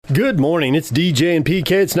Good morning. It's DJ and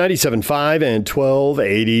PK. It's 97.5 and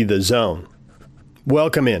 1280 The Zone.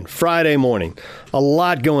 Welcome in. Friday morning. A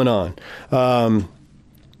lot going on. On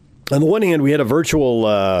the one hand, we had a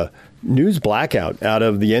virtual news blackout out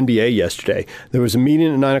of the NBA yesterday. There was a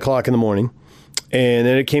meeting at 9 o'clock in the morning, and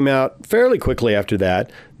then it came out fairly quickly after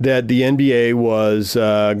that the NBA was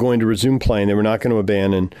going to resume playing. They were not going to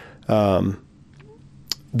abandon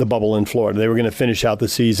the bubble in Florida. They were going to finish out the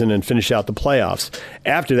season and finish out the playoffs.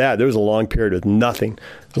 After that, there was a long period with nothing.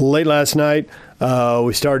 Late last night,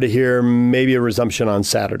 we started to hear maybe a resumption on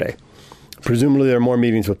Saturday. Presumably, there are more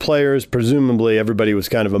meetings with players. Presumably, everybody was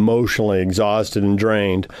kind of emotionally exhausted and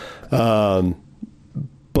drained. But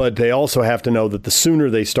they also have to know that the sooner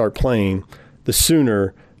they start playing, the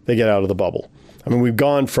sooner they get out of the bubble. I mean, we've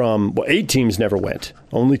gone from, 8 teams never went.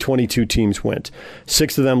 Only 22 teams went.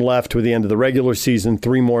 6 of them left with the end of the regular season.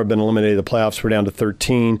 3 more have been eliminated. The playoffs were down to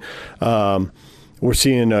 13. We're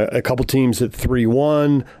seeing a couple teams at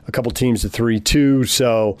 3-1, a couple teams at 3-2.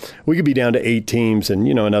 So we could be down to 8 teams and,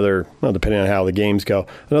 another, depending on how the games go,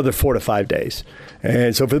 another 4 to 5 days.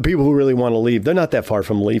 And so for the people who really want to leave, they're not that far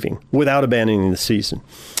from leaving without abandoning the season.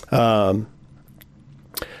 So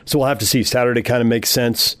we'll have to see. Saturday kind of makes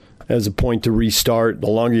sense as a point to restart. The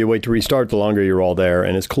longer you wait to restart, the longer you're all there.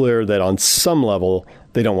 And it's clear that on some level,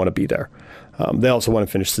 they don't want to be there. They also want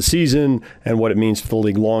to finish the season and what it means for the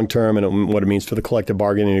league long term and what it means for the collective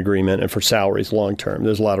bargaining agreement and for salaries long term.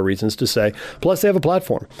 There's a lot of reasons to say. Plus, they have a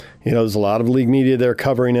platform. There's a lot of league media there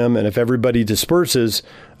covering them. And if everybody disperses,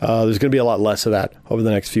 there's going to be a lot less of that over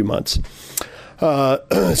the next few months.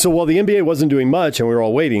 So while the NBA wasn't doing much and we were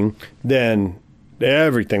all waiting, then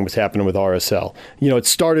everything was happening with RSL. It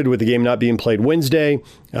started with the game not being played Wednesday.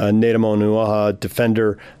 Nedum Onuoha,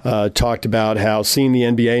 defender, talked about how seeing the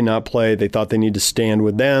NBA not play, they thought they need to stand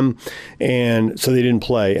with them, and so they didn't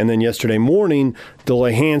play. And then yesterday morning,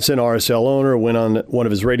 DeLoy Hansen, RSL owner, went on one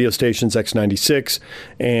of his radio stations, X96,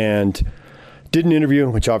 and did an interview,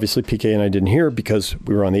 which obviously PK and I didn't hear because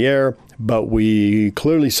we were on the air, but we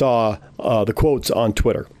clearly saw the quotes on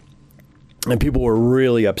Twitter. And people were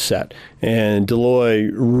really upset. And DeLoy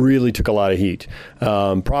really took a lot of heat.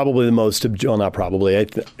 Probably the most, not probably,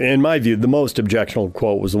 in my view, the most objectionable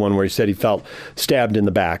quote was the one where he said he felt stabbed in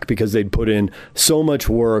the back because they'd put in so much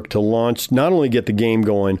work to launch, not only get the game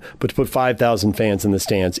going, but to put 5,000 fans in the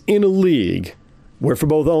stands in a league where for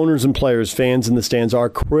both owners and players, fans in the stands are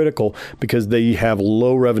critical because they have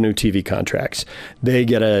low revenue TV contracts. They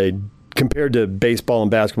get compared to baseball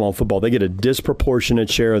and basketball and football, they get a disproportionate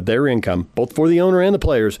share of their income, both for the owner and the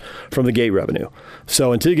players, from the gate revenue.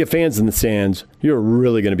 So until you get fans in the stands, you're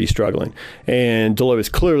really going to be struggling. And DeLoy was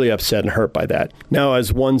clearly upset and hurt by that. Now,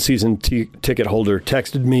 as one season ticket holder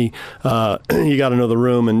texted me, you got to know the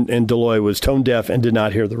room, and DeLoy was tone deaf and did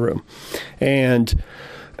not hear the room. And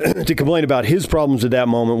to complain about his problems at that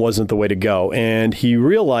moment wasn't the way to go. And he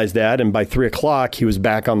realized that, and by 3 o'clock, he was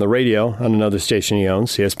back on the radio on another station he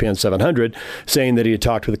owns, ESPN 700, saying that he had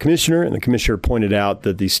talked with the commissioner, and the commissioner pointed out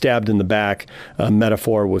that the stabbed in the back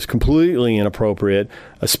metaphor was completely inappropriate,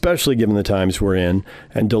 especially given the times we're in,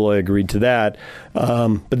 and DeLoy agreed to that.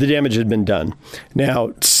 But the damage had been done.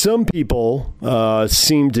 Now, some people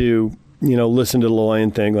seem to listen to DeLoy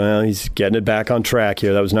and think, well, he's getting it back on track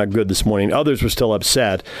here. That was not good this morning. Others were still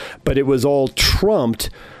upset, but it was all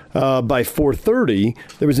trumped by 4:30.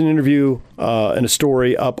 There was an interview and a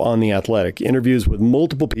story up on The Athletic. Interviews with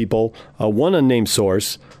multiple people, one unnamed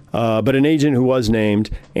source, but an agent who was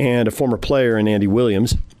named, and a former player in Andy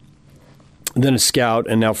Williams, then a scout,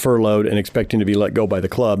 and now furloughed and expecting to be let go by the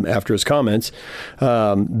club after his comments,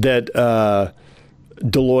 that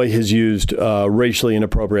DeLoy has used racially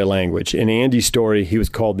inappropriate language. In Andy's story, he was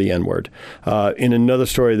called the N-word. In another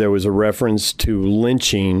story, there was a reference to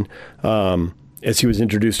lynching as he was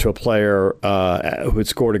introduced to a player who had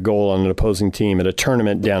scored a goal on an opposing team at a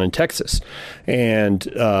tournament down in Texas. And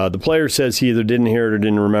the player says he either didn't hear it or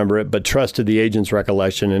didn't remember it, but trusted the agent's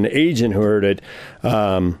recollection. And the agent who heard it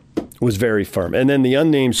was very firm. And then the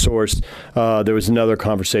unnamed source, there was another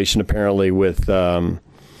conversation apparently with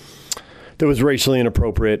that was racially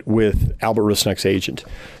inappropriate with Albert Rusnak's agent.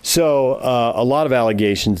 So a lot of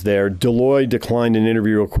allegations there. DeLoy declined an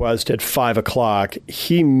interview request at 5 o'clock.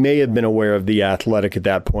 He may have been aware of The Athletic at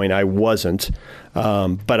that point. I wasn't.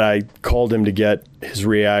 But I called him to get his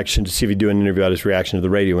reaction, to see if he'd do an interview about his reaction to the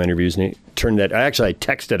radio interviews. And he turned that. I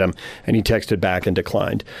texted him, and he texted back and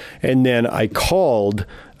declined. And then I called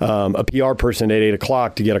a PR person at 8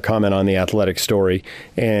 o'clock to get a comment on the Athletic story,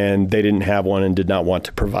 and they didn't have one and did not want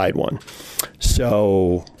to provide one.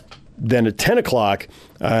 So then at 10 o'clock,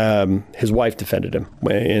 his wife defended him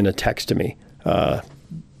in a text to me. That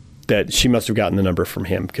that she must have gotten the number from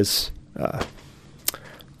him because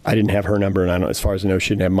I didn't have her number, and as far as I know, she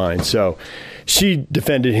didn't have mine. So she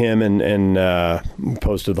defended him and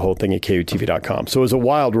posted the whole thing at KUTV.com. So it was a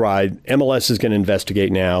wild ride. MLS is going to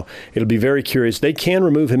investigate now. It'll be very curious. They can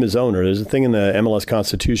remove him as owner. There's a thing in the MLS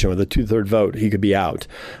Constitution with a 2/3 vote, he could be out.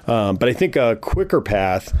 But I think a quicker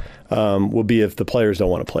path will be if the players don't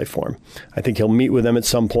want to play for him. I think he'll meet with them at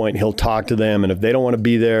some point. He'll talk to them, and if they don't want to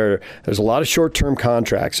be there, there's a lot of short-term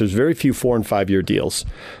contracts. There's very few 4- and 5-year deals.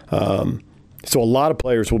 So a lot of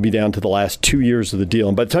players will be down to the last 2 years of the deal.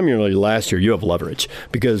 And by the time you're in the last year, you have leverage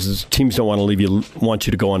because teams don't want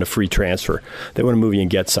you to go on a free transfer. They want to move you and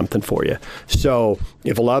get something for you. So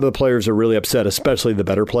if a lot of the players are really upset, especially the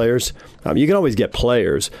better players, you can always get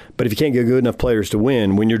players. But if you can't get good enough players to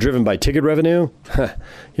win, when you're driven by ticket revenue,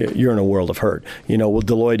 you're in a world of hurt. Will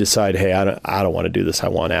Deloitte decide, hey, I don't want to do this, I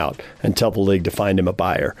want out, and tell the league to find him a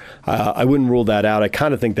buyer? I wouldn't rule that out. I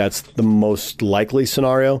kind of think that's the most likely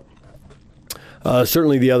scenario.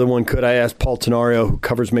 Certainly the other one could. I asked Paul Tenorio, who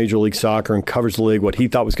covers Major League Soccer and covers the league, what he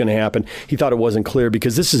thought was going to happen. He thought it wasn't clear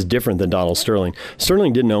because this is different than Donald Sterling.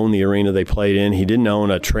 Sterling didn't own the arena they played in. He didn't own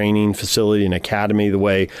a training facility, an academy, the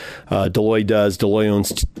way Deloitte does. Deloitte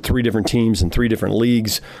owns 3 different teams in 3 different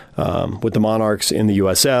leagues, with the Monarchs in the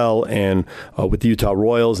USL and with the Utah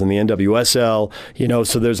Royals in the NWSL.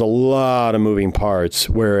 So there's a lot of moving parts,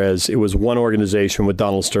 whereas it was one organization with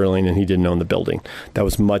Donald Sterling and he didn't own the building. That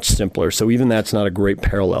was much simpler. So even that's not a great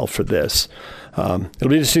parallel for this. It'll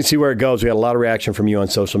be interesting to see where it goes. We got a lot of reaction from you on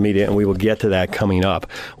social media, and we will get to that coming up.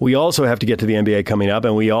 We also have to get to the NBA coming up,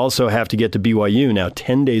 and we also have to get to BYU now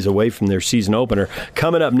 10 days away from their season opener.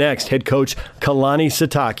 Coming up next, head coach Kalani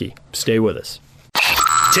Sitake. Stay with us.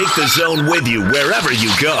 Take the Zone with you wherever you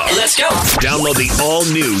go. Let's go. Download the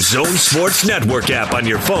all-new Zone Sports Network app on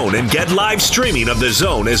your phone and get live streaming of the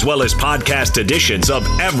Zone as well as podcast editions of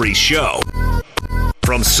every show.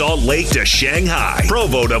 From Salt Lake to Shanghai,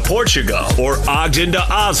 Provo to Portugal, or Ogden to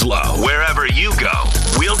Oslo, wherever you go,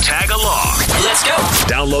 we'll tag along. Let's go.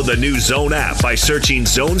 Download the new Zone app by searching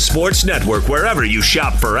Zone Sports Network wherever you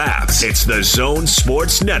shop for apps. It's the Zone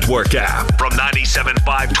Sports Network app from 97.5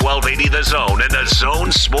 1280 The Zone and the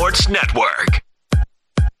Zone Sports Network.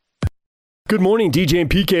 Good morning, DJ and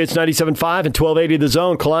PK. It's 97.5 and 1280 The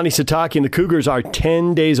Zone. Kalani Sitake and the Cougars are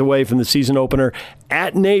 10 days away from the season opener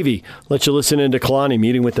at Navy. Let you listen into Kalani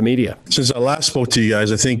meeting with the media. Since I last spoke to you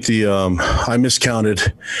guys, I think I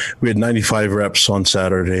miscounted. We had 95 reps on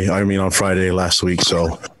Friday last week,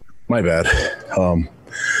 so my bad.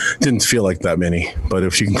 Didn't feel like that many, but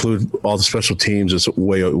if you include all the special teams, it's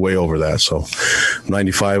way over that. So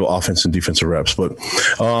 95 offense and defensive reps. But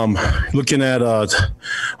looking at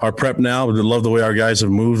our prep now, I love the way our guys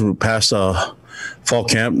have moved past fall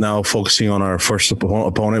camp, now focusing on our first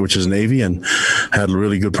opponent, which is Navy, and had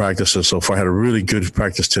really good practices so far. Had a really good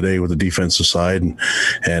practice today with the defensive side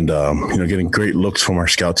and getting great looks from our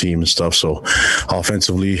scout team and stuff. So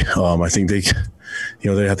offensively, I think they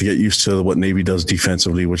have to get used to what Navy does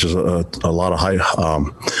defensively, which is a lot of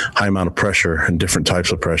high amount of pressure and different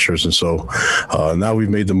types of pressures. And so now we've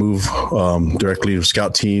made the move directly to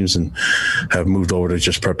scout teams and have moved over to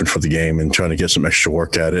just prepping for the game and trying to get some extra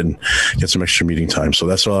work at it and get some extra meeting time. So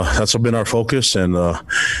that's been our focus and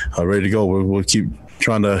ready to go. We'll keep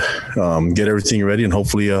trying to get everything ready and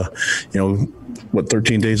hopefully,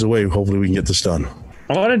 13 days away, hopefully we can get this done.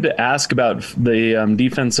 I wanted to ask about the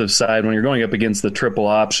defensive side. When you're going up against the triple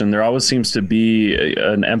option, there always seems to be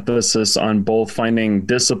an emphasis on both finding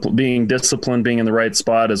being disciplined, being in the right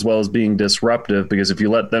spot, as well as being disruptive. Because if you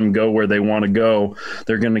let them go where they want to go,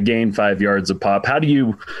 they're going to gain 5 yards of pop. How do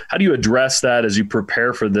you address that as you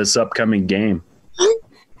prepare for this upcoming game?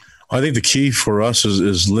 I think the key for us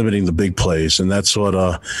is limiting the big plays, and that's what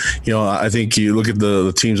I think. You look at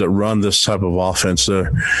the teams that run this type of offense;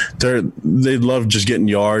 they love just getting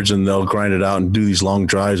yards and they'll grind it out and do these long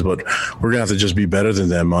drives. But we're gonna have to just be better than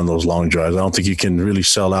them on those long drives. I don't think you can really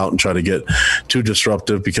sell out and try to get too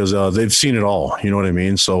disruptive because they've seen it all. You know what I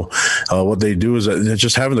mean? So what they do is that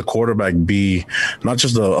just having the quarterback be not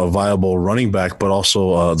just a viable running back, but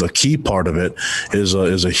also the key part of it is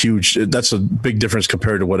a huge. That's a big difference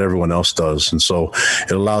compared to what everyone else does. And so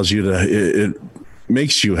it allows you to it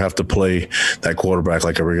makes you have to play that quarterback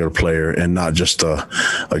like a regular player and not just a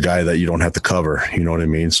guy that you don't have to cover. You know what I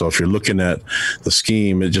mean? So if you're looking at the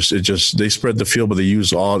scheme, it just they spread the field, but they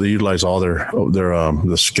utilize all their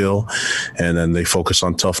the skill, and then they focus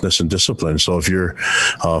on toughness and discipline. So if you're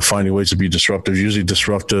finding ways to be disruptive, usually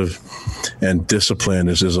disruptive and discipline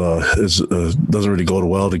doesn't really go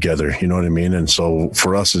well together. You know what I mean? And so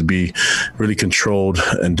for us, it'd be really controlled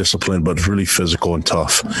and disciplined, but really physical and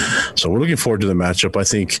tough. So we're looking forward to the matchup. matchup. I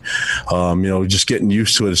think, just getting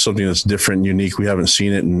used to it is something that's different, unique. We haven't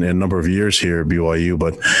seen it in a number of years here at BYU,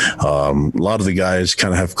 but a lot of the guys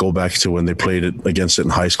kind of have to go back to when they played it against it in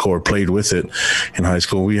high school or played with it in high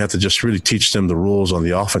school. We have to just really teach them the rules on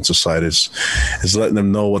the offensive side. Is letting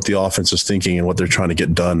them know what the offense is thinking and what they're trying to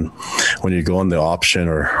get done when you go on the option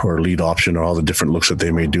or lead option, or all the different looks that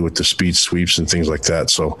they may do with the speed sweeps and things like that.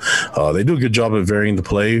 So they do a good job at varying the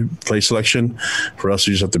play selection. For us,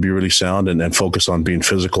 you just have to be really sound and focus on being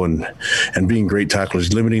physical and being great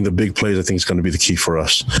tacklers. Limiting the big plays, I think, is going to be the key for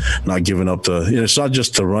us. Not giving up it's not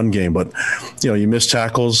just the run game, but you miss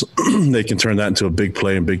tackles, they can turn that into a big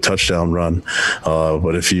play and big touchdown run.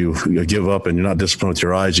 But if you give up and you're not disciplined with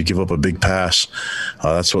your eyes, you give up a big pass.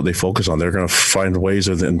 That's what they focus on. They're going to find ways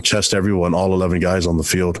and test everyone, all 11 guys on the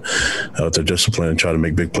field, with their discipline, and try to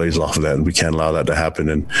make big plays off of that. And we can't allow that to happen.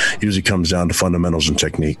 And usually comes down to fundamentals and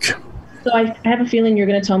technique. So I have a feeling you're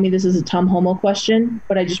going to tell me this is a Tom Homo question,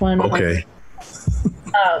 but I just want to know. Okay.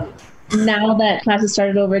 Now that class has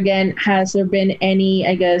started over again, has there been any,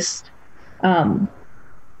 issues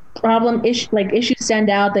stand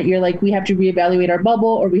out that you're like, we have to reevaluate our bubble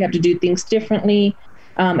or we have to do things differently?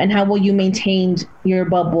 And how will you maintain your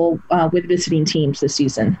bubble with visiting teams this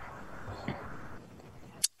season?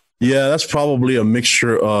 Yeah, that's probably a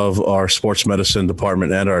mixture of our sports medicine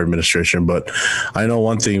department and our administration. But I know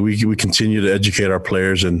one thing, we continue to educate our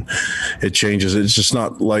players, and it changes. It's just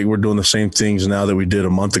not like we're doing the same things now that we did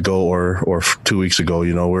a month ago or 2 weeks ago.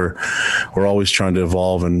 We're always trying to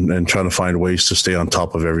evolve and trying to find ways to stay on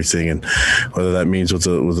top of everything. And whether that means with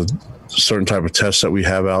a certain type of tests that we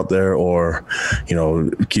have out there, or,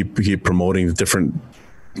 keep promoting the different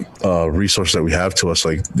resource that we have to us,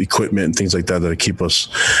 like the equipment and things like that keep us.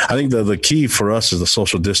 I think the key for us is the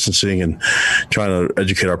social distancing and trying to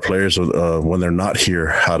educate our players when they're not here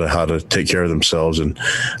how to take care of themselves, and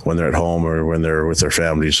when they're at home or when they're with their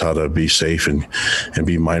families, how to be safe and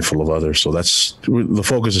be mindful of others. So that's the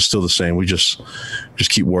focus is still the same. We just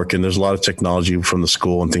keep working. There's a lot of technology from the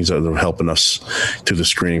school and things that are helping us through the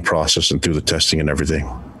screening process and through the testing and everything.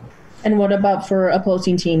 And what about for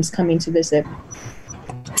opposing teams coming to visit?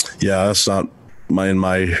 Yeah, that's not in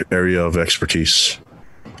my area of expertise.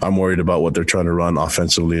 I'm worried about what they're trying to run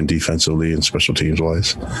offensively and defensively and special teams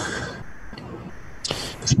wise.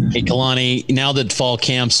 Hey, Kalani, now that fall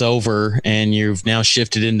camp's over and you've now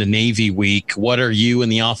shifted into Navy week, what are you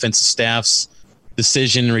and the offensive staff's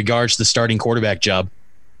decision in regards to the starting quarterback job?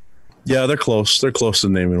 Yeah, they're close. They're close to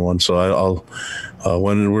naming one. So I'll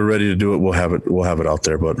when we're ready to do it, we'll have it out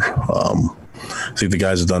there. But I think the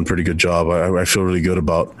guys have done a pretty good job. I feel really good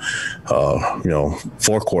about, 4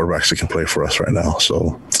 quarterbacks that can play for us right now.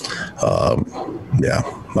 So, I'll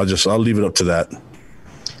leave it up to that.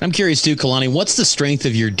 I'm curious too, Kalani, what's the strength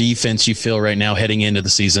of your defense you feel right now heading into the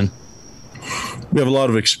season? We have a lot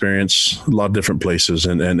of experience, a lot of different places,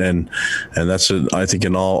 and that's it. I think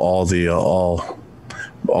in all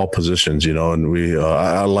positions, and we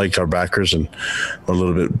I like our backers, and I'm a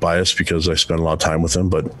little bit biased because I spend a lot of time with them,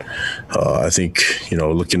 but I think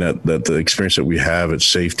looking at the experience that we have at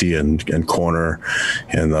safety and corner,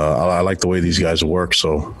 and I like the way these guys work,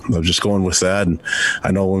 so I'm just going with that. And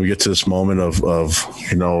I know when we get to this moment of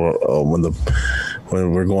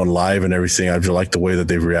when we're going live and everything, I feel like the way that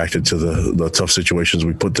they've reacted to the tough situations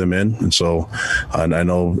we put them in. And so I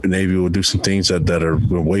know Navy will do some things that are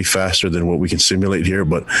way faster than what we can simulate here,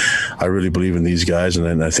 but I really believe in these guys.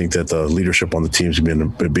 And I think that the leadership on the team has been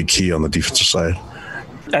a big key on the defensive side.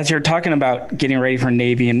 As you're talking about getting ready for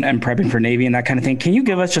Navy and prepping for Navy and that kind of thing, can you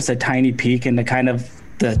give us just a tiny peek into kind of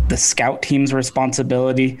the scout team's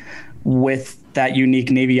responsibility with that unique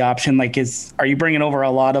Navy option? Are you bringing over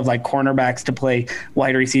a lot of cornerbacks to play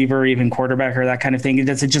wide receiver or even quarterback or that kind of thing?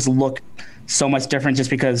 Does it just look so much different just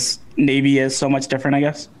because Navy is so much different, I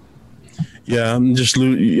guess? Yeah, it's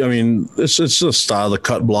a style, the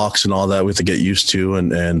cut blocks and all that we have to get used to, and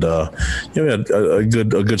we had a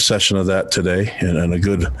good session of that today, and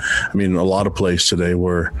a lot of plays today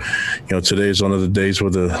where, today is one of the days where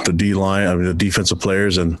the D line, the defensive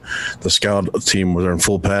players and the scout team were in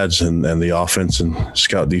full pads, and the offense and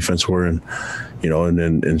scout defense were in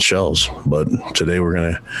shells. But today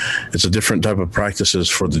it's a different type of practices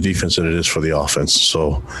for the defense than it is for the offense.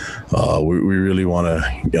 So we really want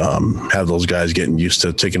to have those guys getting used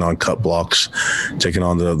to taking on cut blocks, taking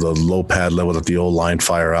on the low pad level that the old line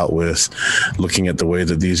fire out with, looking at the way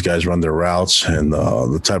that these guys run their routes and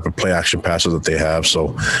the type of play action passes that they have.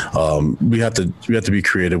 So we have to be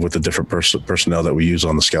creative with the different personnel that we use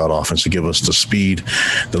on the scout offense to give us the speed,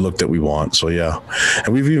 the look that we want. So yeah,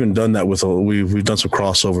 and we've even done that with we've done some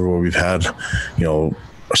crossover where we've had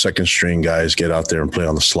second string guys get out there and play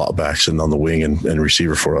on the slot backs and on the wing and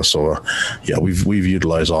receiver for us. So we've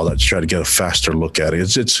utilized all that to try to get a faster look at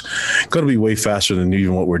it. It's going to be way faster than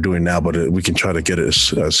even what we're doing now, but we can try to get it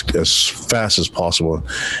as fast as possible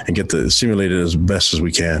and get the simulate it as best as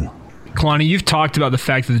we can. Kalani, you've talked about the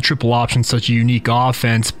fact that the triple option is such a unique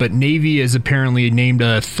offense, but Navy is apparently named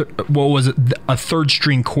a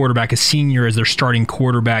third-string quarterback, a senior, as their starting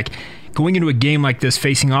quarterback. Going into a game like this,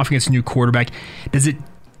 facing off against a new quarterback, does it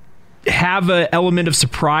have an element of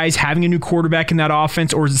surprise having a new quarterback in that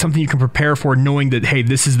offense, or is it something you can prepare for knowing that, hey,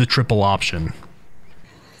 this is the triple option?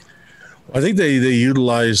 I think they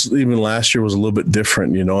utilized, even last year was a little bit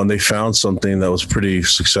different, and they found something that was pretty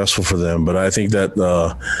successful for them. But I think that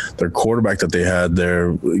their quarterback that they had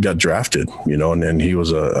there got drafted, and he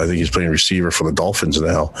was I think he's playing receiver for the Dolphins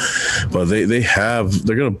now. But they're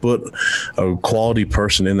going to put a quality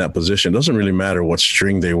person in that position. It doesn't really matter what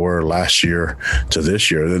string they were last year to this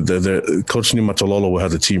year. Coach Niumatalolo will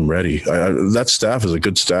have the team ready. That staff is a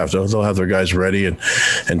good staff. They'll have their guys ready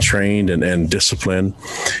and trained and disciplined.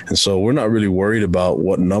 And so we're not really worried about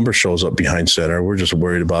what number shows up behind center. We're just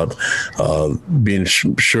worried about being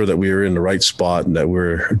sure that we are in the right spot and that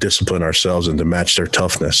we're disciplined ourselves and to match their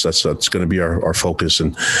toughness. That's going to be our focus.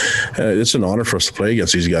 And it's an honor for us to play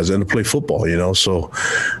against these guys and to play football, So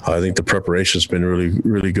I think the preparation's been really,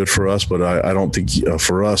 really good for us. But I don't think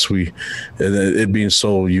for us, it being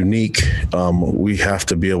so unique, we have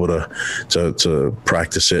to be able to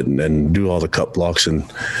practice it and do all the cut blocks and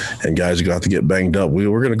guys got to get banged up.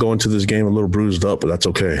 We're going to go into this game a little bruised up, but that's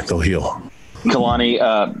okay. They'll heal. Kalani,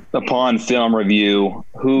 upon film review,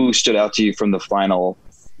 who stood out to you from the final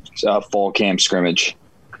fall camp scrimmage?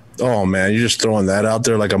 Oh, man, you're just throwing that out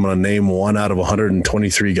there like I'm going to name one out of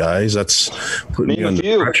 123 guys. That's putting me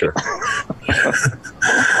under pressure. I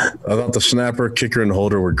thought the snapper, kicker, and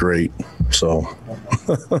holder were great. So,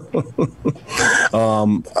 I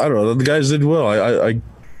don't know. The guys did well.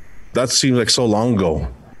 That seems like so long ago.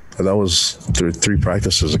 That was three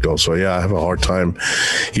practices ago. So, I have a hard time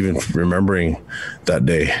even remembering that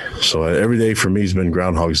day. So every day for me has been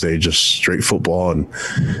Groundhog's Day, just straight football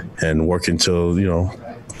and working till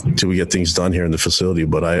we get things done here in the facility.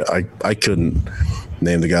 But I couldn't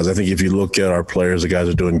name the guys. I think if you look at our players, the guys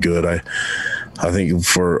are doing good. I think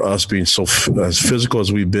for us being as physical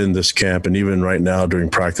as we've been this camp, and even right now during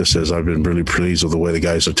practices, I've been really pleased with the way the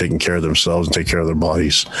guys are taking care of themselves and take care of their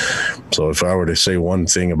bodies. So if I were to say one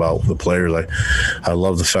thing about the players, I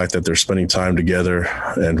love the fact that they're spending time together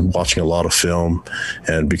and watching a lot of film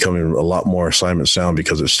and becoming a lot more assignment sound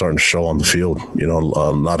because it's starting to show on the field.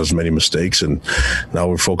 Not as many mistakes, and now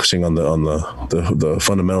we're focusing on the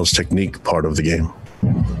fundamentals technique part of the game.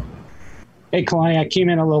 Hey, Kalani, I came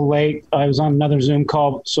in a little late. I was on another Zoom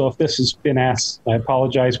call, so if this has been asked, I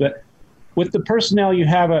apologize. But with the personnel you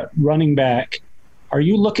have at running back, are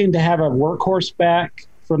you looking to have a workhorse back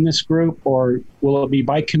from this group, or will it be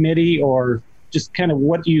by committee, or just kind of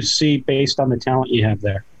what do you see based on the talent you have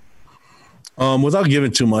there? Without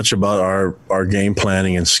giving too much about our game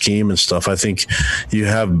planning and scheme and stuff, I think you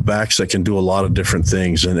have backs that can do a lot of different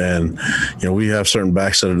things, and we have certain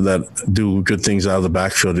backs that do good things out of the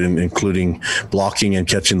backfield, including blocking and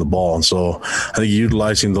catching the ball. And so I think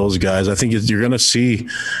utilizing those guys, I think you're going to see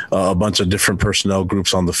a bunch of different personnel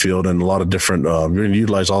groups on the field and a lot of different. You're going to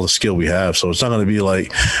utilize all the skill we have, so it's not going to be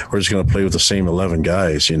like we're just going to play with the same 11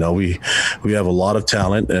 guys. We have a lot of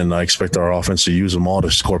talent, and I expect our offense to use them all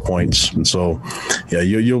to score points. And so,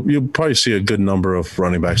 you'll probably see a good number of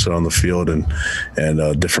running backs on the field and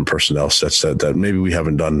different personnel sets that maybe we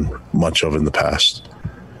haven't done much of in the past.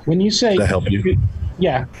 When you say Does that help you?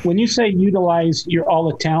 Yeah. When you say utilize all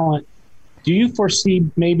the talent, do you foresee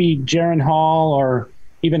maybe Jaron Hall or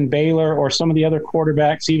even Baylor or some of the other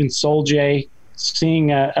quarterbacks, even Sol J,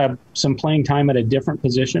 seeing some playing time at a different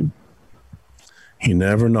position? You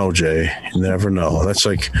never know, Jay. You never know. That's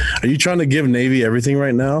like, are you trying to give Navy everything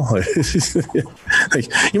right now?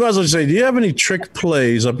 You might as well say, do you have any trick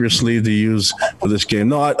plays up your sleeve to use for this game?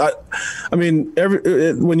 No, I mean,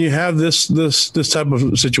 when you have this type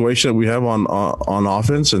of situation that we have on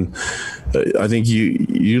offense, and I think you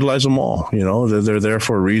utilize them all. They're there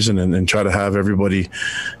for a reason, and try to have everybody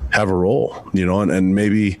have a role, and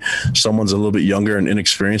maybe someone's a little bit younger and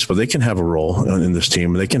inexperienced, but they can have a role in this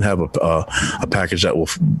team. They can have a package that will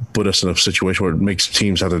put us in a situation where it makes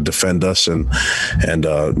teams have to defend us, and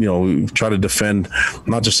we try to defend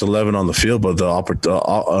not just 11 on the field, but the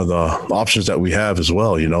options that we have as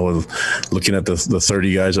well. Looking at the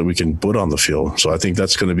 30 guys that we can put on the field. So I think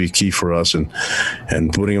that's going to be key for us, and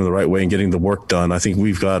putting them the right way and getting the work done. I think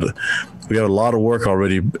we've got we have a lot of work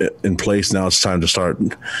already in place. Now it's time to start,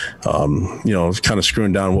 kind of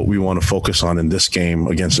screwing down what we want to focus on in this game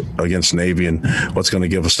against Navy and what's going to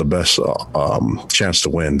give us the best chance to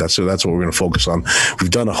win. That's what we're going to focus on. We've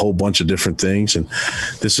done a whole bunch of different things, and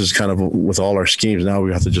this is kind of with all our schemes. Now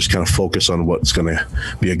we have to just kind of focus on what's going to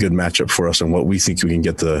be a good matchup for us and what we think we can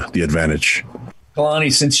get the advantage.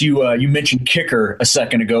 Kalani, since you mentioned kicker a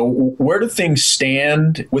second ago, where do things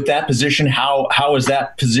stand with that position? How has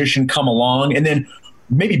that position come along? And then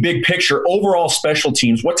maybe big picture, overall special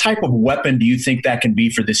teams, what type of weapon do you think that can be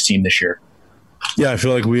for this team this year? Yeah, I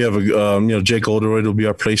feel like we have Jake Oldroyd will be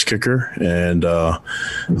our place kicker, and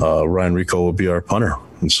Ryan Rico will be our punter.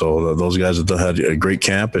 And so those guys have had a great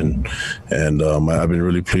camp, and I've been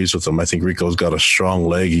really pleased with them. I think Rico's got a strong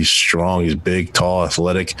leg. He's strong. He's big, tall,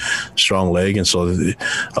 athletic, strong leg. And so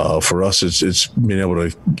for us, it's being able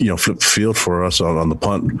to flip the field for us on the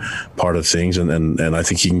punt part of things, and I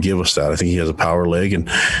think he can give us that. I think he has a power leg, and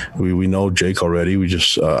we know Jake already. We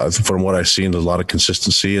just from what I've seen, there's a lot of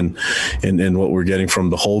consistency in what we're getting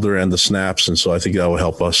from the holder and the snaps, and so I think that will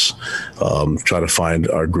help us try to find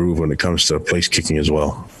our groove when it comes to place kicking as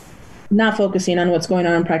well. Not focusing on what's going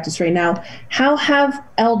on in practice right now, how have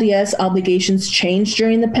LDS obligations changed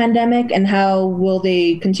during the pandemic, and how will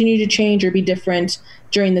they continue to change or be different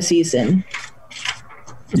during the season?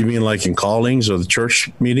 You mean like in callings or the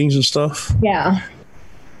church meetings and stuff? Yeah.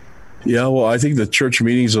 Yeah, well, I think the church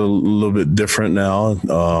meetings are a little bit different now.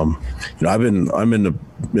 I'm in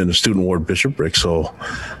the student ward bishopric, so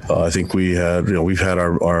I think we've had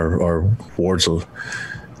our wards.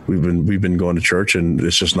 We've been going to church, and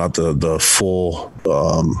it's just not the full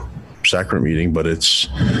sacrament meeting, but it's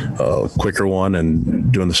a quicker one,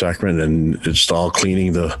 and doing the sacrament, and it's all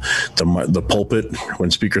cleaning the pulpit when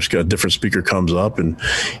a different speaker comes up, and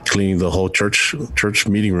cleaning the whole church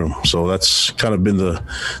meeting room. So that's kind of been the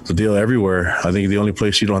deal everywhere. I think the only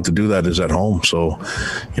place you don't have to do that is at home. So,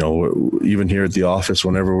 even here at the office,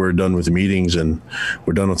 whenever we're done with the meetings and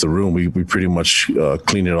we're done with the room, we pretty much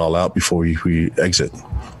clean it all out before we exit.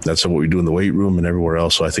 That's what we do in the weight room and everywhere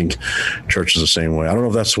else. So I think church is the same way. I don't know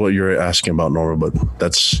if that's what you're asking about, Norma, but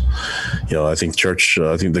that's, I think church,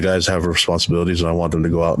 I think the guys have responsibilities, and I want them to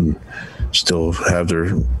go out and still have their,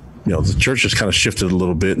 the church has kind of shifted a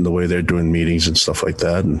little bit in the way they're doing meetings and stuff like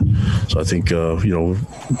that. And so I think,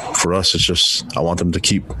 for us, it's just, I want them to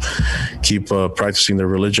keep practicing their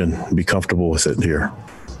religion and be comfortable with it here.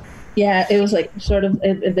 Yeah, it was like sort of,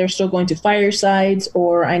 if they're still going to firesides,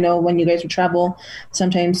 or I know when you guys would travel,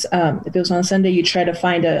 sometimes if it was on Sunday, you try to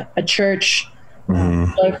find a church.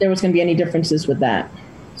 Mm-hmm. So if there was going to be any differences with that.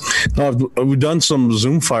 We've done some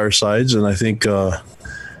Zoom firesides, and I think that's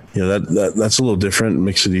a little different. It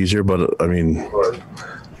makes it easier, but I mean,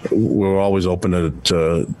 we're always open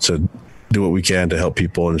to do what we can to help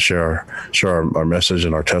people and share our message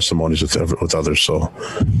and our testimonies with others. So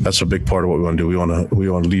that's a big part of what we want to do. We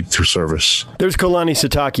want to lead through service. There's Kalani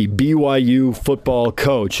Sitake, BYU football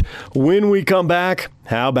coach. When we come back,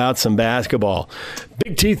 how about some basketball?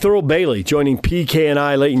 Big T Thurl Bailey joining PK and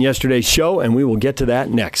I late in yesterday's show, and we will get to that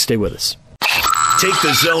next. Stay with us. Take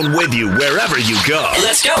the Zone with you wherever you go.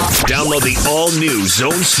 Let's go. Download the all-new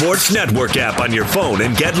Zone Sports Network app on your phone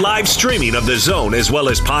and get live streaming of the Zone as well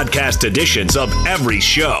as podcast editions of every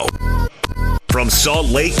show. From Salt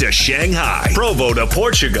Lake to Shanghai, Provo to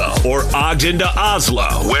Portugal, or Ogden to Oslo,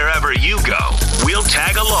 wherever you go, we'll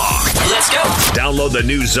tag along. Let's go. Download the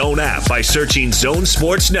new Zone app by searching Zone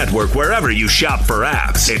Sports Network wherever you shop for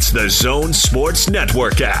apps. It's the Zone Sports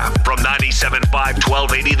Network app from 97.5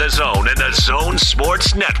 1280 The Zone and the Zone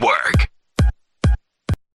Sports Network.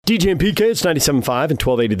 DJ and PK, it's 97.5 and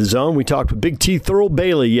 1280 The Zone. We talked with Big T Thurl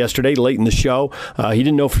Bailey yesterday late in the show. He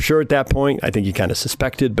didn't know for sure at that point. I think he kind of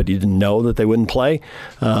suspected, but he didn't know that they wouldn't play.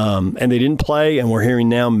 And they didn't play, and we're hearing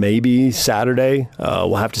now maybe Saturday.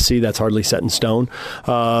 We'll have to see. That's hardly set in stone.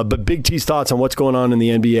 But Big T's thoughts on what's going on in the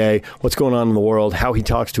NBA, what's going on in the world, how he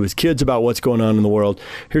talks to his kids about what's going on in the world.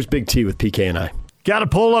 Here's Big T with PK and I. Got a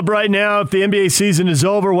poll up right now. If the NBA season is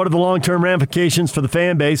over, what are the long-term ramifications for the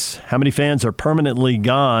fan base? How many fans are permanently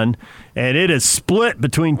gone? And it is split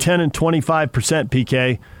between 10 and 25%,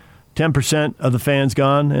 PK. 10% of the fans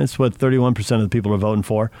gone. That's what 31% of the people are voting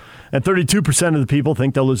for. And 32% of the people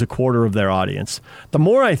think they'll lose a quarter of their audience. The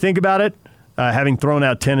more I think about it, having thrown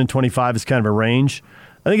out 10 and 25 is kind of a range,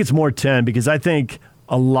 I think it's more 10 because I think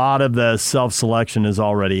a lot of the self-selection has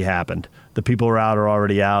already happened. The people who are out are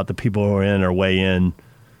already out. The people who are in are way in.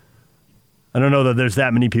 I don't know that there's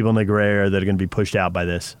that many people in the gray area that are going to be pushed out by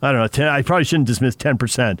this. I don't know. I probably shouldn't dismiss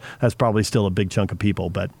 10%. That's probably still a big chunk of people.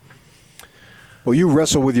 But well, you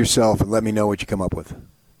wrestle with yourself and let me know what you come up with.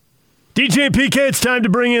 DJ and PK, it's time to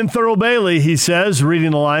bring in Thurl Bailey, he says,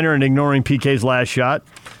 reading the liner and ignoring PK's last shot.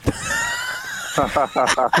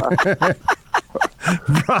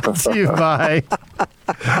 Brought to you by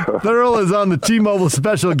Thurl is on the T-Mobile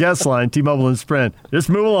special guest line, T-Mobile and Sprint. Just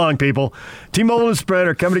move along, people. T-Mobile and Sprint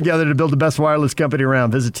are coming together to build the best wireless company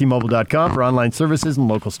around. Visit T-Mobile.com for online services and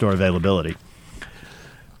local store availability.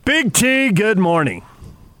 Big T, good morning.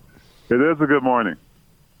 It is a good morning.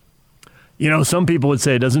 You know, some people would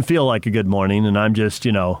say it doesn't feel like a good morning, and I'm just,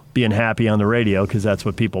 being happy on the radio because that's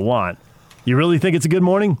what people want. You really think it's a good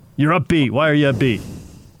morning? You're upbeat. Why are you upbeat?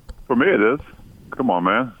 For me, it is. Come on,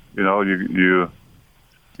 man. You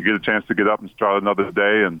get a chance to get up and start another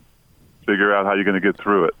day and figure out how you're going to get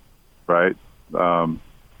through it, right?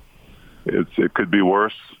 It could be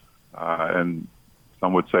worse, and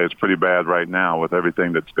some would say it's pretty bad right now with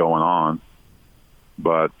everything that's going on.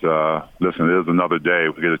 But listen, it is another day.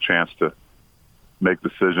 We get a chance to make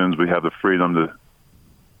decisions. We have the freedom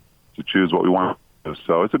to choose what we want to do.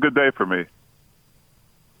 So it's a good day for me.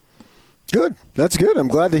 Good. That's good. I'm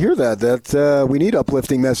glad to hear that. That we need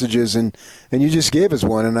uplifting messages, and you just gave us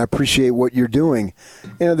one, and I appreciate what you're doing.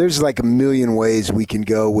 There's like a million ways we can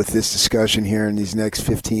go with this discussion here in these next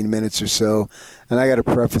 15 minutes or so, and I got to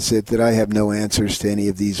preface it that I have no answers to any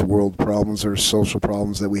of these world problems or social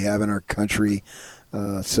problems that we have in our country.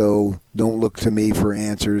 So don't look to me for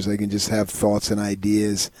answers. I can just have thoughts and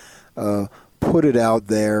ideas, put it out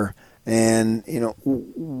there, and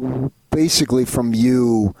basically from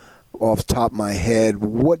you, off the top of my head,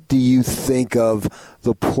 what do you think of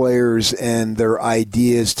the players and their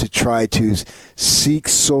ideas to try to seek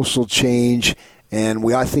social change? And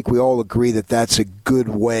I think we all agree that that's a good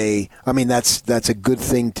way. I mean, that's a good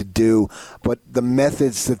thing to do. But the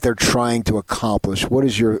methods that they're trying to accomplish, what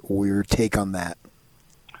is your take on that?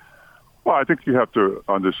 Well, I think you have to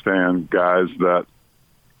understand, guys, that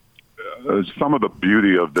some of the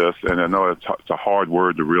beauty of this, and I know it's a hard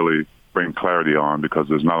word to really bring clarity on because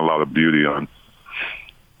there's not a lot of beauty on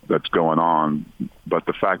that's going on, but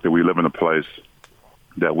the fact that we live in a place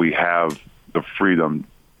that we have the freedom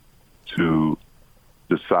to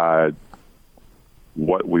decide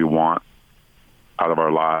what we want out of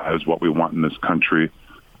our lives, what we want in this country.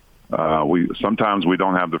 Sometimes we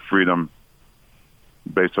don't have the freedom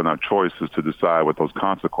based on our choices to decide what those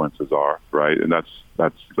consequences are, right? And that's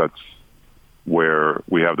where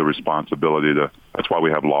we have the responsibility that's why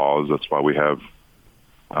we have laws. That's why we have,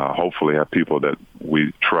 hopefully have people that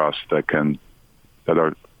we trust that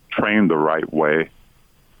are trained the right way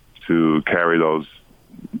to carry those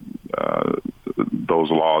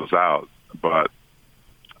laws out. But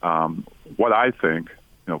what I think,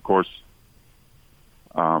 of course,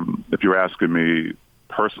 if you're asking me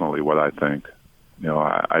personally what I think,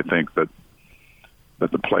 I think that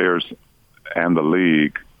the players and the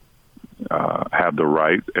league have the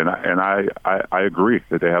right, and I agree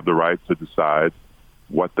that they have the right to decide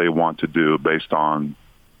what they want to do based on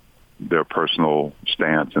their personal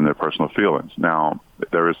stance and their personal feelings. Now,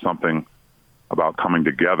 there is something about coming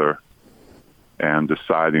together and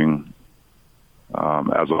deciding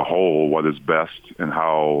as a whole what is best and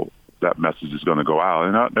how that message is going to go out.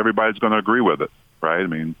 And not everybody's going to agree with it, right? I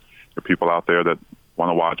mean, there are people out there that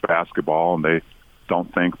want to watch basketball and they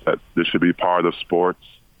don't think that this should be part of sports.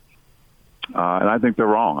 And I think they're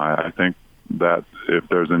wrong. I think that if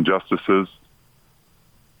there's injustices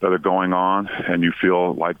that are going on and you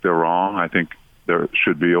feel like they're wrong, I think there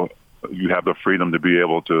should be, you have the freedom to be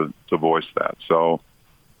able to voice that. So,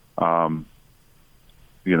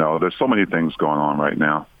 there's so many things going on right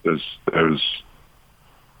now. There's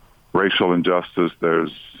racial injustice.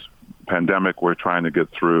 There's pandemic we're trying to get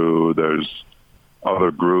through. There's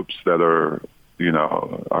other groups that are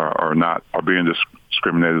being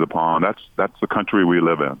discriminated upon. That's the country we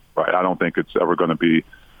live in, right? I don't think it's ever going to be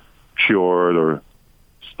cured or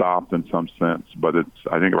stopped in some sense, but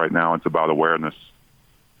I think right now it's about awareness.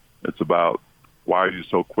 It's about why are you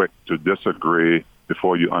so quick to disagree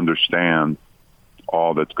before you understand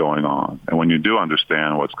all that's going on? And when you do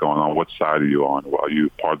understand what's going on, what side are you on? Well, are you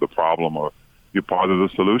part of the problem or you're part of the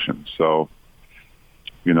solution? So,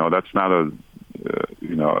 that's not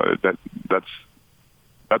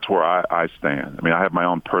that's where I stand. I mean, I have my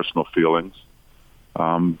own personal feelings,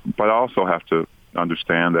 but I also have to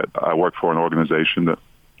understand that I work for an organization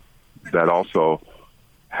that also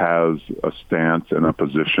has a stance and a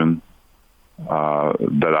position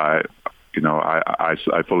that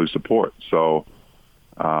I fully support. So,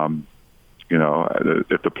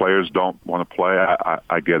 if the players don't want to play,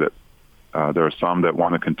 I get it. There are some that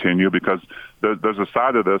want to continue because there's a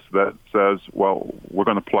side of this that says, well, we're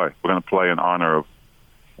going to play. We're going to play in honor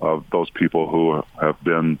of those people who have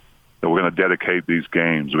been that we're going to dedicate these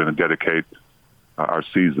games. We're going to dedicate our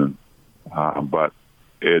season. But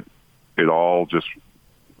it all just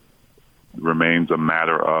remains a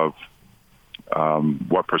matter of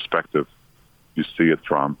what perspective you see it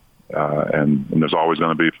from. And there's always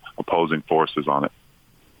going to be opposing forces on it.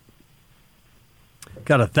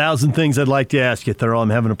 Got 1,000 things I'd like to ask you, Thurl. I'm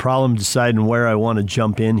having a problem deciding where I want to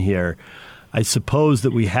jump in here. I suppose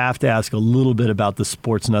that we have to ask a little bit about the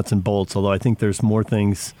sports nuts and bolts, although I think there's more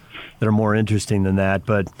things that are more interesting than that.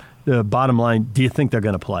 But the bottom line, do you think they're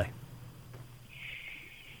going to play?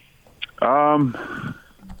 I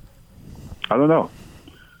don't know.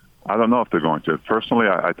 I don't know if they're going to. Personally,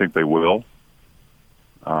 I think they will.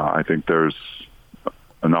 I think there's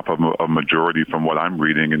enough of a majority from what I'm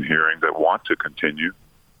reading and hearing that want to continue.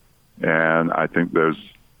 And I think there's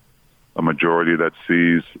a majority that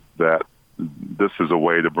sees that this is a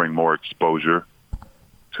way to bring more exposure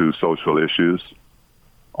to social issues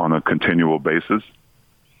on a continual basis.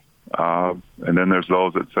 And then there's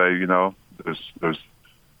those that say, you know, there's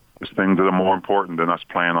things that are more important than us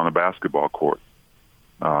playing on a basketball court.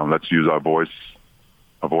 Let's use our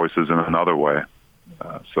voices in another way.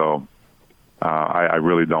 So I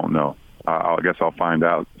really don't know. I guess I'll find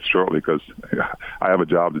out shortly because I have a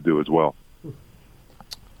job to do as well.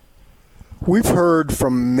 We've heard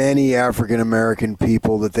from many African-American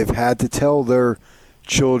people that they've had to tell their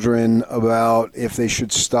children about if they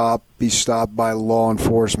should be stopped by law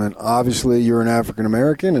enforcement. Obviously, you're an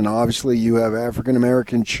African-American, and obviously you have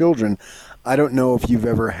African-American children. I don't know if you've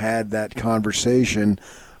ever had that conversation,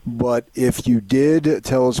 but if you did,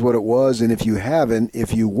 tell us what it was, and if you haven't,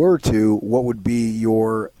 if you were to, what would be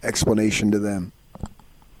your explanation to them?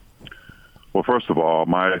 Well, first of all,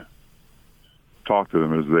 my talk to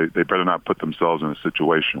them is they better not put themselves in a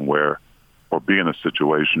situation where, or be in a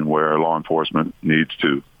situation where law enforcement needs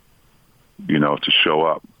to, you know, to show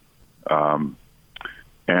up.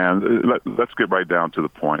 And let's get right down to the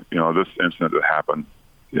point. You know, this incident that happened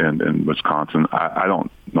in Wisconsin, I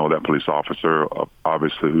don't know that police officer,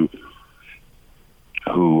 obviously,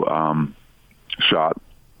 who shot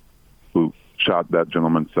that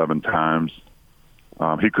gentleman 7 times.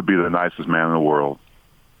 He could be the nicest man in the world,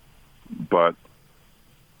 but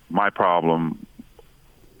my problem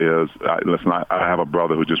is, listen, I have a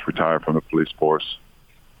brother who just retired from the police force,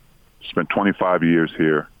 spent 25 years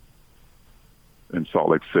here in Salt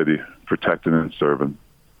Lake City, protecting and serving,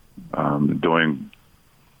 doing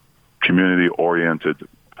community-oriented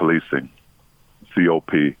policing,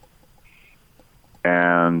 COP.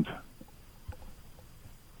 And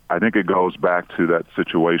I think it goes back to that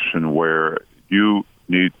situation where you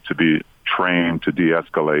need to be trained to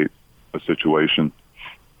de-escalate a situation.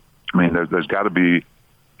 I mean, there's got to be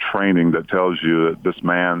training that tells you that this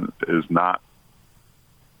man is not,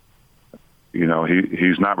 you know,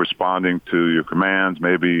 he's not responding to your commands.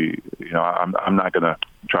 Maybe, you know, I'm not going to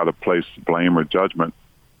try to place blame or judgment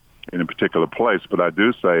in a particular place, but I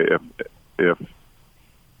do say if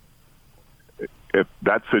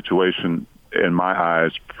that situation, in my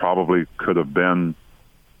eyes, probably could have been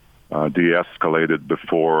de-escalated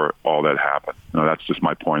before all that happened. Now, that's just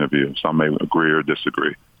my point of view. Some may agree or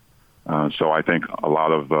disagree. So I think a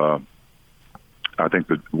lot of, I think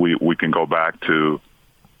that we can go back to,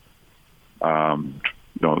 you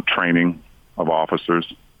know, training of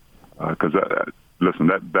officers, because listen,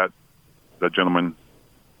 that gentleman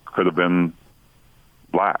could have been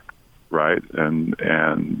black, right?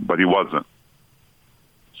 But he wasn't.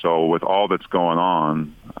 So with all that's going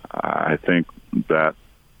on, I think that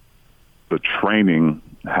the training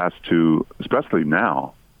has to, especially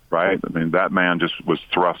now, right? I mean, that man just was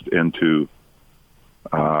thrust into,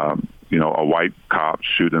 you know, a white cop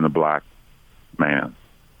shooting a black man.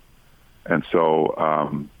 And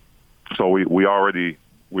so, so we already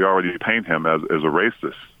paint him as a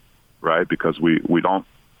racist, right? Because we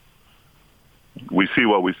see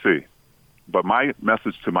what we see. But my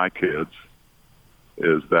message to my kids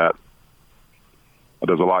is that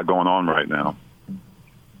there's a lot going on right now,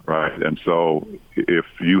 right? And so if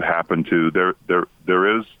you happen to,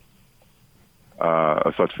 there is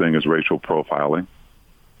a such thing as racial profiling.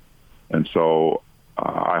 And so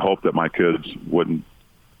I hope that my kids wouldn't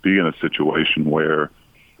be in a situation where,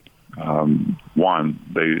 one,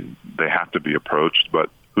 they have to be approached, but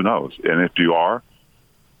who knows? And if you are,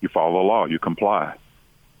 you follow the law, you comply.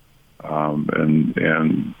 And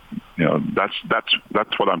you know, that's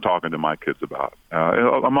what I'm talking to my kids about,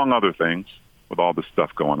 among other things, with all this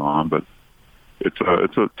stuff going on. But it's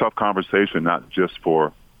a tough conversation, not just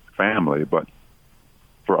for family, but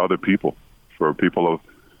for other people, for people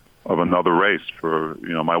of another race, for,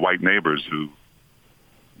 you know, my white neighbors who,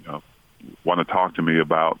 you know, want to talk to me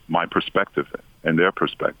about my perspective and their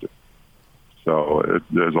perspective. So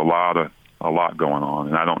there's a lot going on,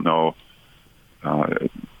 and I don't know.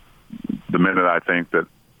 The minute I think that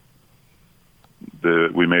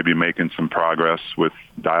we may be making some progress with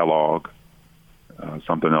dialogue,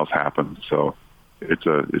 something else happens. So it's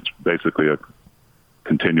basically a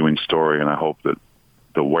continuing story, and I hope that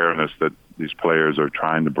the awareness that these players are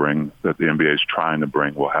trying to bring, that the NBA is trying to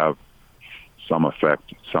bring, will have some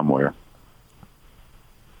effect somewhere.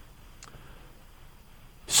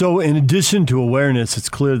 So in addition to awareness, it's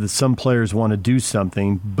clear that some players want to do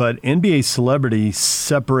something, but NBA celebrity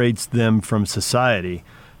separates them from society.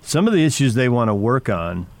 Some of the issues they want to work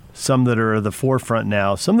on, some that are at the forefront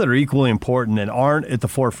now, some that are equally important and aren't at the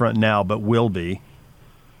forefront now but will be,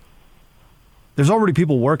 there's already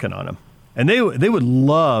people working on them. And they would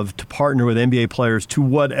love to partner with NBA players to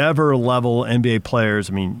whatever level NBA players,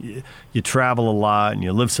 I mean, you travel a lot and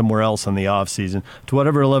you live somewhere else in the off season, to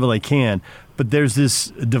whatever level they can. But there's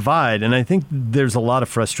this divide, and I think there's a lot of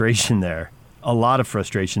frustration there. Do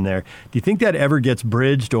you think that ever gets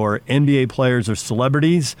bridged, or NBA players are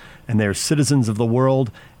celebrities and they're citizens of the world,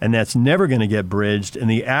 and that's never going to get bridged, and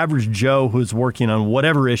the average Joe who's working on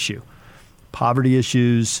whatever issue, poverty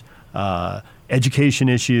issues, education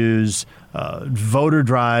issues, voter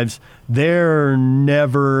drives, they're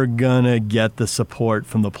never going to get the support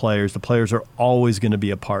from the players. The players are always going to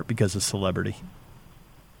be apart because of celebrity.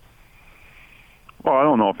 Well, I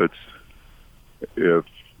don't know if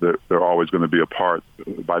they're always going to be apart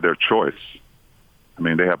by their choice. I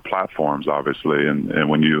mean, they have platforms, obviously, and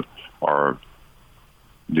when you are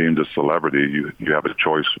deemed a celebrity, you have a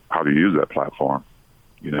choice how to use that platform.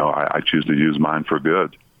 You know, I choose to use mine for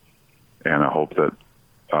good, and I hope that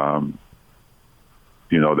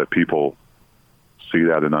that people see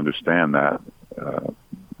that and understand that.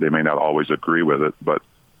 They may not always agree with it, but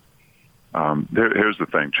here's the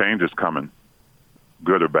thing: change is coming.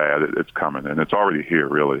 Good or bad, it's coming, and it's already here,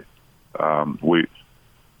 really. I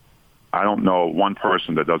don't know one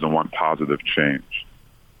person that doesn't want positive change,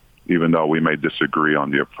 even though we may disagree on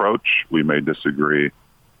the approach, we may disagree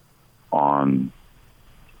on,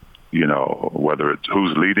 whether it's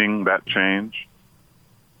who's leading that change.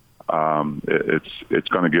 It's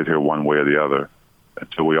going to get here one way or the other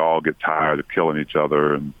until we all get tired of killing each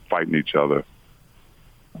other and fighting each other.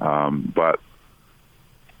 But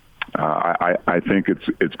I think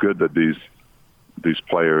it's good that these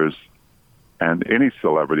players and any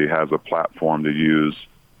celebrity has a platform to use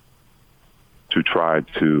to try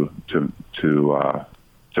to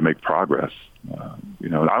make progress. I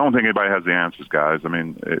don't think anybody has the answers, guys. I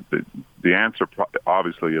mean, the answer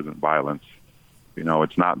obviously isn't violence.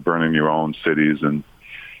 It's not burning your own cities and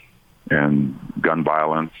gun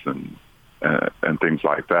violence and things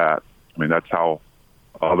like that. I mean, that's how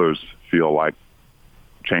others feel like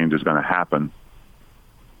change is going to happen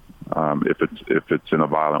if it's in a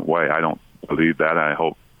violent way. I don't believe that. I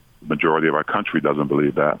hope the majority of our country doesn't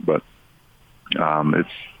believe that, but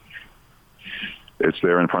it's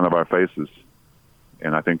there in front of our faces.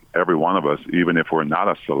 And I think every one of us, even if we're not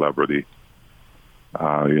a celebrity,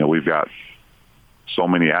 we've got so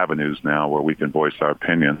many avenues now where we can voice our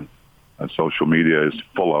opinion. Social media is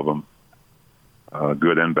full of them,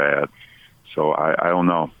 good and bad. So I don't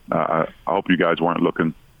know. I hope you guys weren't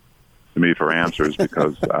looking to me for answers,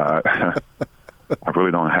 because I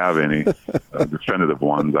really don't have any definitive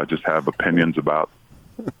ones. I just have opinions about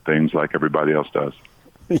things like everybody else does.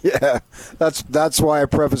 Yeah, that's why I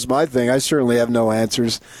preface my thing. I certainly have no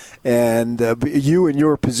answers, and you in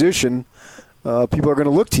your position, people are going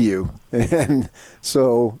to look to you, and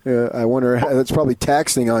so I wonder. That's probably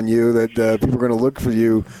taxing on you that people are going to look for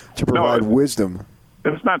you to provide wisdom.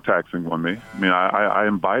 It's not taxing on me. I mean, I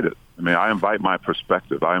invite it. I mean, I invite my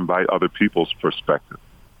perspective. I invite other people's perspective.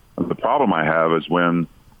 And the problem I have is when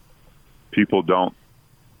people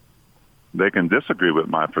they can disagree with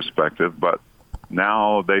my perspective, but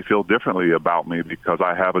now they feel differently about me because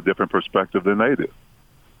I have a different perspective than they do,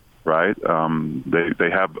 right? They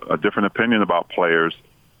have a different opinion about players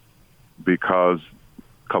because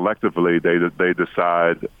collectively they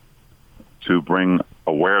decide to bring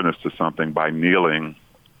awareness to something by kneeling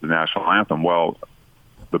the national anthem. Well,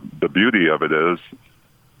 the beauty of it is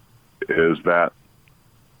that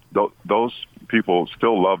those people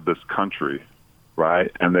still love this country,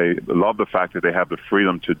 right? And they love the fact that they have the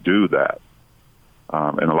freedom to do that.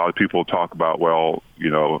 And a lot of people talk about, a lot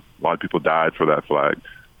of people died for that flag.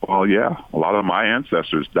 Well, yeah, a lot of my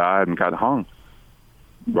ancestors died and got hung,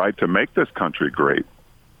 right, to make this country great.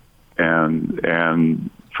 And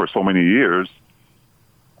for so many years,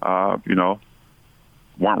 weren't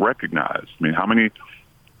recognized. I mean, how many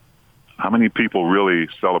how many people really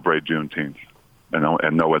celebrate Juneteenth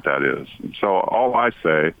and know what that is? And so all I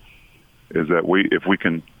say is that if we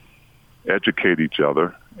can educate each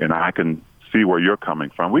other, and I can see where you're coming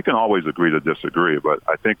from. We can always agree to disagree, but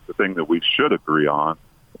I think the thing that we should agree on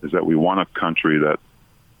is that we want a country that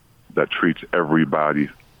treats everybody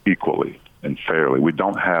equally and fairly. We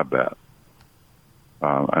don't have that.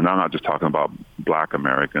 And I'm not just talking about black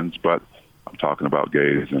Americans, but I'm talking about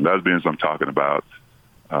gays and lesbians. I'm talking about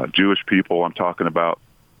Jewish people. I'm talking about,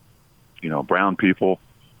 brown people,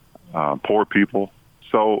 poor people.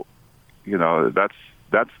 So, that's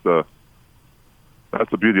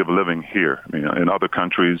the beauty of living here. I mean, in other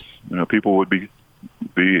countries, people would be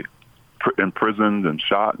imprisoned and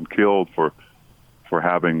shot and killed for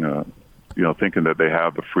having, thinking that they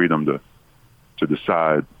have the freedom to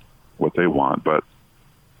decide what they want. But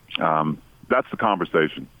that's the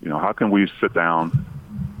conversation. How can we sit down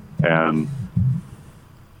and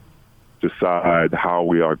decide how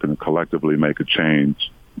we are going to collectively make a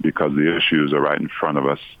change, because the issues are right in front of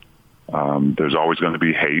us. There's always going to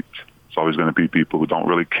be hate. It's always going to be people who don't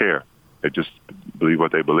really care. They just believe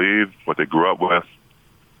what they believe, what they grew up with,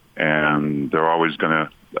 and they're always going to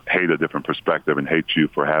hate a different perspective and hate you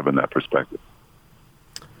for having that perspective.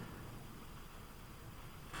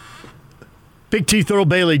 Big T, Thurl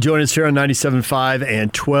Bailey, join us here on 97.5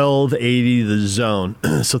 and 1280 The Zone.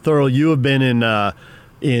 So, Thurl, you have been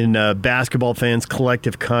in basketball fans'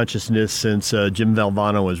 collective consciousness since Jim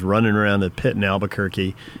Valvano was running around the pit in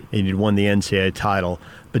Albuquerque and he'd won the NCAA title.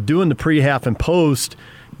 But doing the pre-half and post,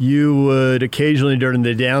 you would occasionally during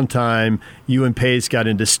the downtime, you and Pace got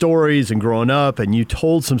into stories and growing up, and you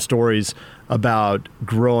told some stories about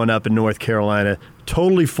growing up in North Carolina,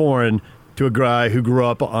 totally foreign to a guy who grew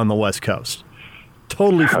up on the West Coast.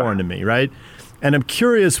 Totally foreign to me, right? And I'm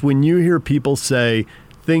curious, when you hear people say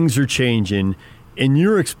things are changing, in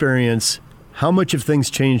your experience, how much have things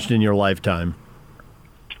changed in your lifetime?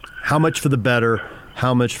 How much for the better?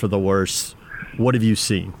 How much for the worse? What have you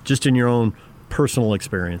seen, just in your own personal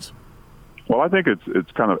experience? Well, I think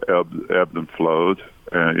it's kind of ebbed and flowed,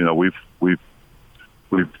 and we've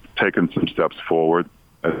taken some steps forward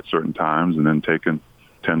at certain times, and then taken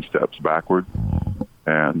 10 steps backward,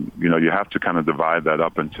 and you have to kind of divide that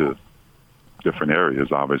up into different areas.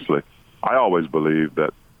 Obviously, I always believe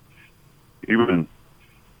that even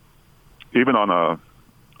on a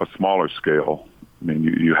smaller scale, I mean,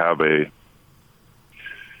 you have a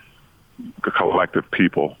collective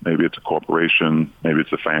people. Maybe it's a corporation, maybe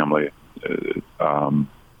it's a family.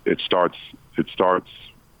 It starts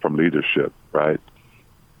from leadership, right?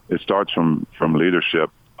 It starts from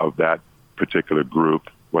leadership of that particular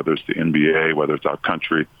group, whether it's the NBA, whether it's our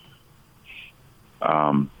country,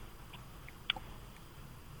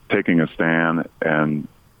 taking a stand and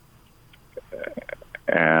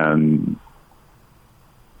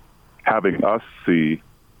having us see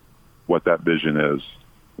what that vision is,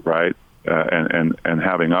 right? And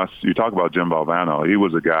having us, you talk about Jim Valvano, he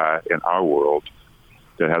was a guy in our world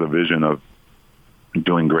that had a vision of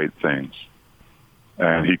doing great things.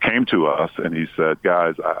 And he came to us and he said,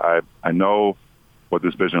 guys, I know what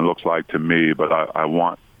this vision looks like to me, but I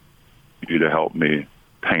want you to help me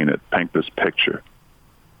paint this picture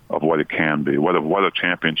of what it can be, what a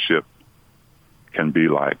championship can be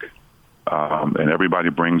like. And everybody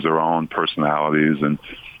brings their own personalities, and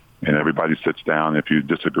everybody sits down. If you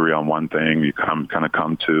disagree on one thing, you come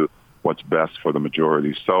to what's best for the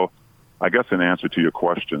majority. So I guess in answer to your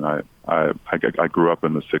question, I grew up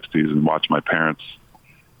in the 60s and watched my parents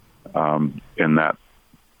in that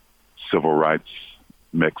civil rights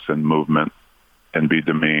mix and movement, and be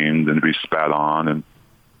demeaned and be spat on and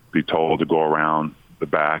be told to go around the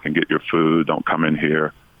back and get your food, don't come in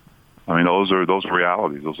here. I mean, those are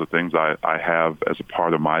realities. Those are things I have as a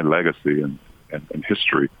part of my legacy and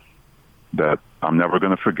history that I'm never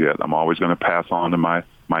going to forget. I'm always going to pass on to my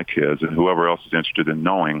kids and whoever else is interested in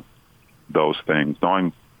knowing those things,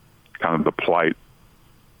 knowing kind of the plight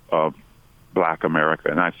of Black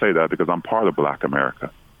America. And I say that because I'm part of Black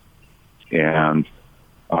America. And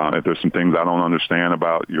if there's some things I don't understand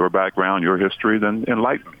about your background, your history, then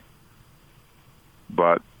enlighten me.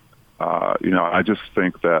 But, I just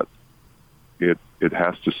think that it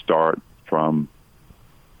has to start from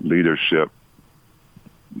leadership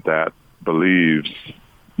that believes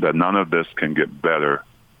that none of this can get better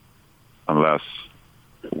unless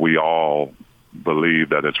we all believe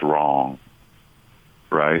that it's wrong,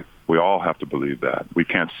 right? We all have to believe that. We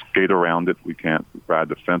can't skate around it. We can't ride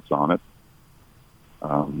the fence on it.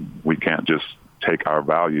 We can't just take our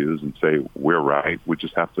values and say we're right. We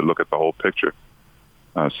just have to look at the whole picture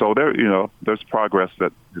So there's progress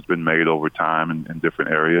that has been made over time in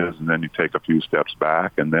different areas, and then you take a few steps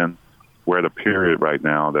back, and then we're at a period right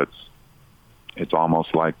now it's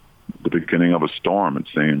almost like the beginning of a storm. It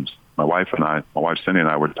seems. My wife Cindy and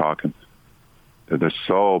I were talking. There's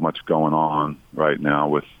so much going on right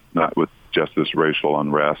now not with just this racial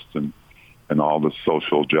unrest and all the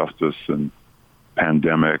social justice and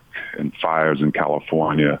pandemic and fires in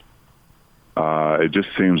California. It just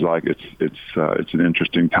seems like it's an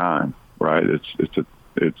interesting time, right?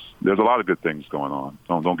 There's a lot of good things going on.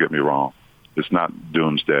 Don't get me wrong. It's not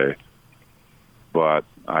doomsday, but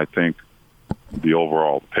I think the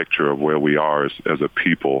overall picture of where we are as a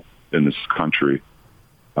people in this country,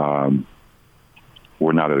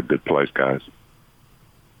 we're not at a good place, guys.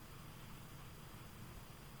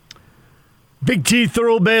 Big T,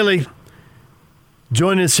 Thurl Bailey,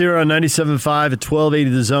 joining us here on 97.5 at 1280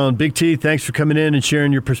 The Zone. Big T, thanks for coming in and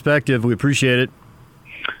sharing your perspective. We appreciate it.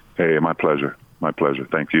 Hey, my pleasure. My pleasure.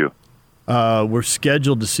 Thank you. We're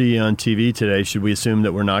scheduled to see you on TV today. Should we assume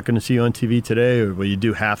that we're not going to see you on TV today, or will you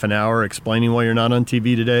do half an hour explaining why you're not on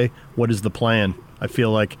TV today? What is the plan? I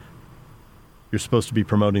feel like you're supposed to be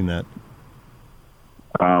promoting that.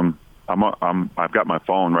 I've got my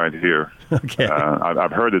phone right here. Okay.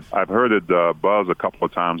 I've heard it buzz a couple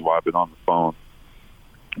of times while I've been on the phone,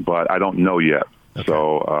 but I don't know yet. Okay.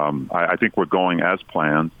 So I think we're going as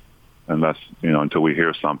planned, unless until we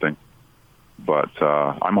hear something. But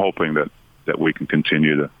I'm hoping that we can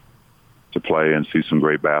continue to play and see some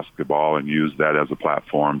great basketball and use that as a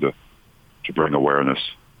platform to bring awareness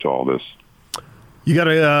to all this. You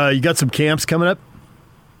got some camps coming up?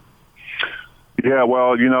 Yeah,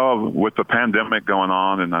 well, with the pandemic going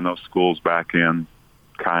on, and I know school's back in,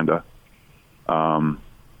 kinda,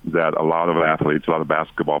 that a lot of athletes, a lot of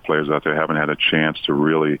basketball players out there haven't had a chance to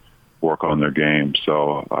really work on their game.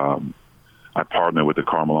 So I partner with the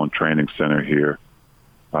Carmelone Training Center here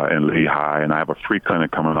in Lehigh, and I have a free clinic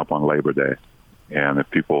coming up on Labor Day. And if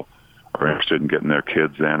people are interested in getting their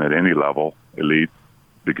kids in at any level, elite,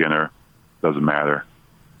 beginner, doesn't matter,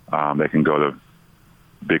 they can go to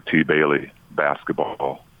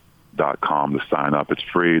BigTBaileyBasketball.com to sign up. It's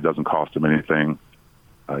free. It doesn't cost them anything.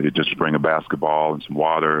 You just bring a basketball and some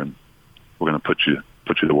water, and we're going to put you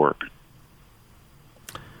to work.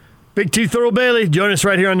 Big T, Thurl Bailey, join us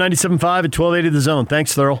right here on 97.5 at 1280 The Zone.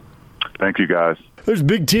 Thanks, Thurl. Thank you, guys. There's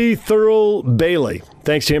Big T, Thurl Bailey.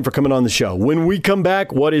 Thanks to him for coming on the show. When we come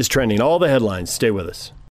back, what is trending? All the headlines. Stay with us.